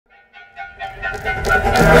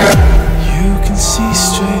see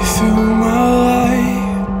straight through my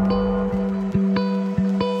life.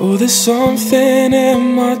 Oh, there's something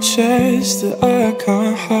in my chest that I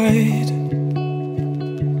can't hide.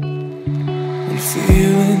 When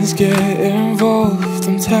feelings get involved,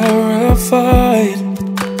 I'm terrified.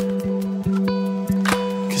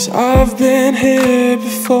 'Cause I've been here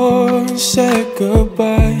before and said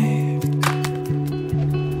goodbye.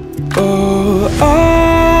 Oh,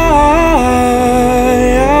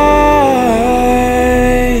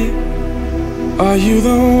 are you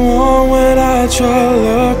the one when I try to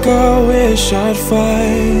look, I wish I'd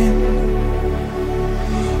find?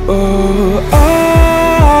 Oh,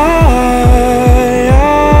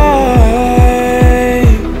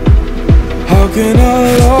 how can I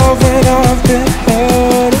love when I've been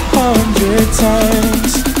hurt 100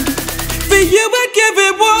 times? For you I'd give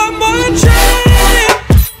it one more try.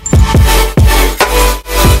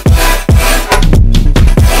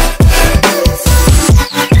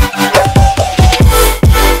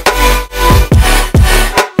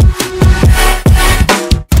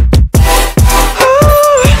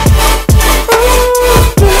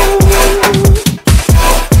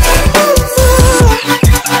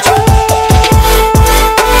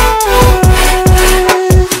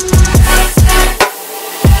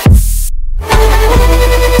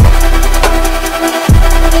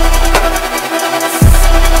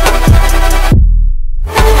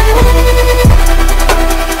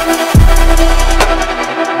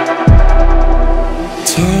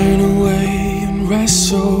 Turn away and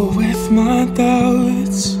wrestle with my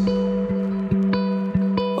doubts.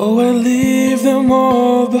 Oh, I leave them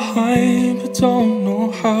all behind, but don't know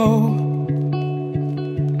how.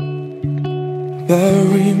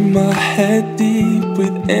 Bury my head deep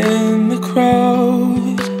within the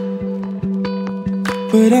crowd,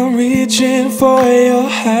 but I'm reaching for your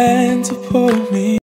hand to pull me